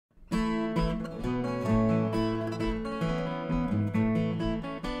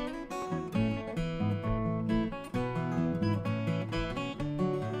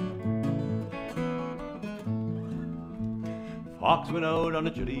Fox went out on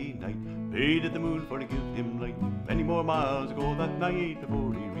a chilly night, paid at the moon for to give him light. Many more miles to go that night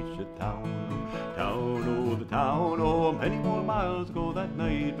before he reached the town. Town, oh, the town, oh, many more miles to go that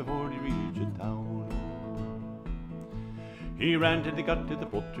night before he reached the town. He ran till he got to the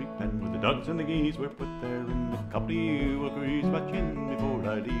poultry pen, where the ducks and the geese were put there in the company. Will grease my chin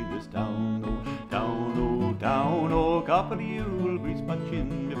before I leave this town. Oh, town, oh, town, oh, company, will grease my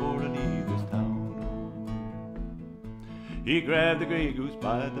chin before I leave this town. He grabbed the grey goose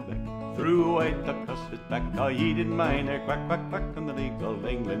by the back, threw a white duck across his back. Oh, he didn't mind their quack, quack, quack, and the legs all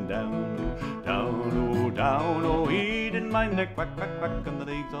dangling down. Down, oh, down, oh, he didn't mind their quack, quack, quack, and the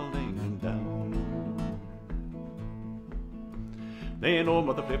legs all dangling down. Then old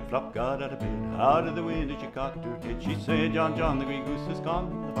Mother Flip-Flop got out of bed, out of the window she cocked her head. She said, John, John, the grey goose is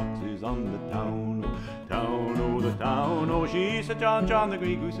gone, the fox is on the town. Oh, town, oh, the town, oh, she said, John, John, the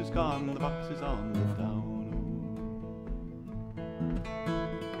grey goose is gone, the fox is on the town.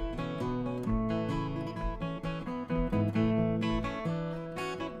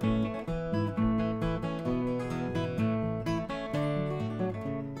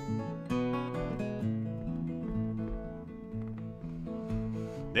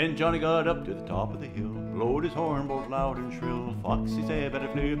 Then Johnny got up to the top of the hill, blowed his horn both loud and shrill. Foxy said, better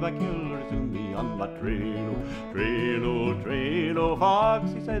flee with my kill, or soon be on my trail. Oh, trail, oh, trail, oh,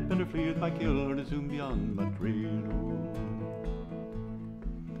 Foxy said, better flee with my kill, or soon be on my trail. Oh.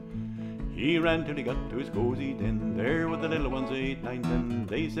 He ran till he got to his cozy den, there with the little ones, 8, 9, 10.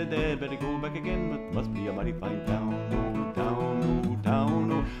 They said they'd better go back again, but must be a mighty fine town. Oh, town, oh,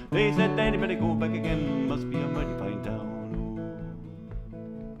 town, oh. They said they'd better go back again, must be a mighty fine town.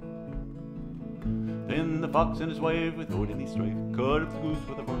 Then the fox and his wife, without any strife, cut up the goose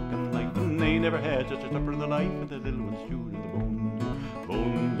with a fork and knife, and they never had such a supper in their life, and the little ones chewed in the bones.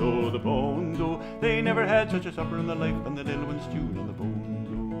 Bones, oh, the bones, oh, they never had such a supper in their life, and the little ones chewed on the bones.